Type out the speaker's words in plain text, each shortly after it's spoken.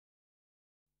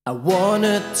I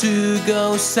wanted to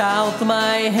go south,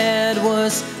 my head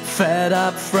was fed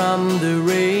up from the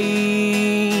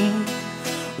rain.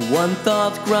 One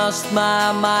thought crossed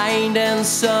my mind and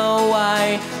so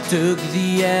I took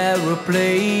the aeroplane.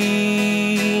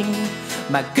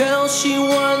 My girl, she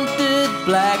wanted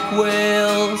black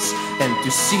whales and to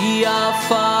see our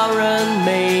foreign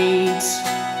mates.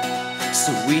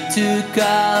 So we took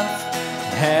off,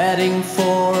 heading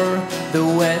for the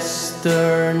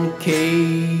Western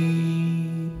Cape.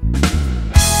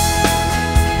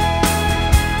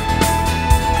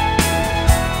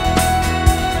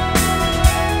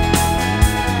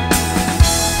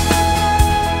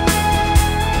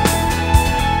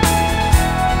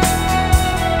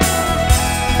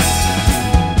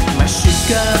 My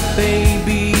sugar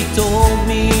baby told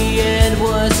me it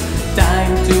was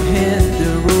time to hit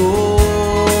the road.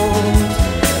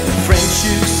 The French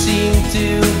seem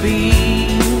to be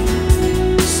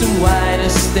some white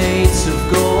estates of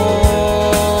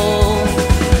gold.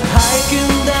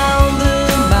 Hiking down the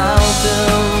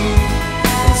mountain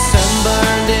and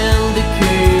sunburned in the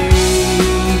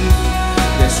cave.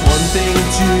 There's one thing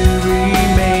to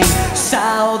remain: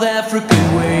 South African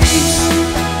waves.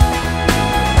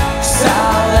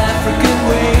 South African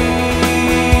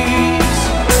waves.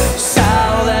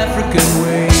 South African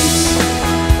waves.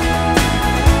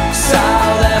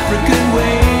 South African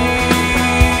waves.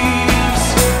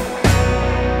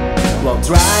 While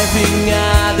driving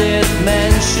I did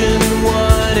mention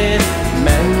what it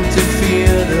meant to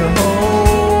feel the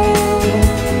home,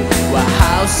 where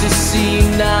houses seem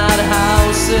not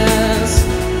houses,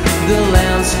 the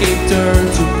landscape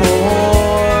turned to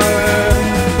porn.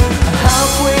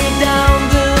 Halfway down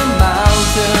the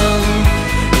mountain,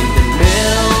 in the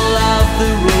middle of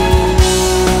the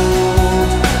road,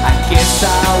 I guess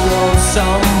I want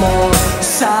some more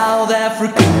South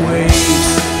African waves.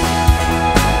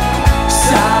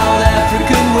 South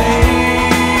African waves.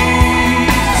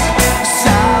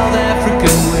 South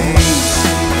African waves.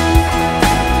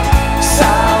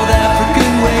 South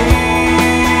African waves.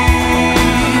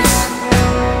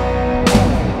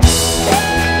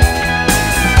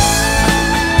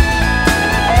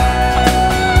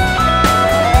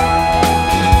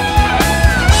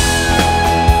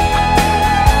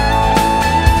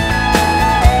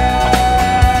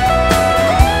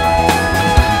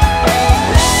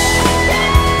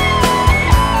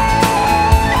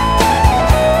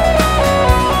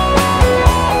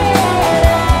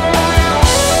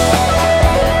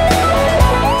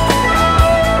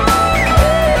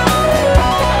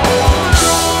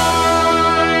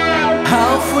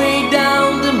 Halfway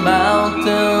down the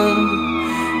mountain,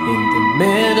 in the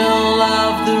middle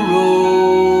of the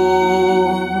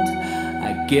road,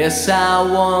 I guess I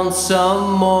want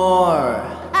some more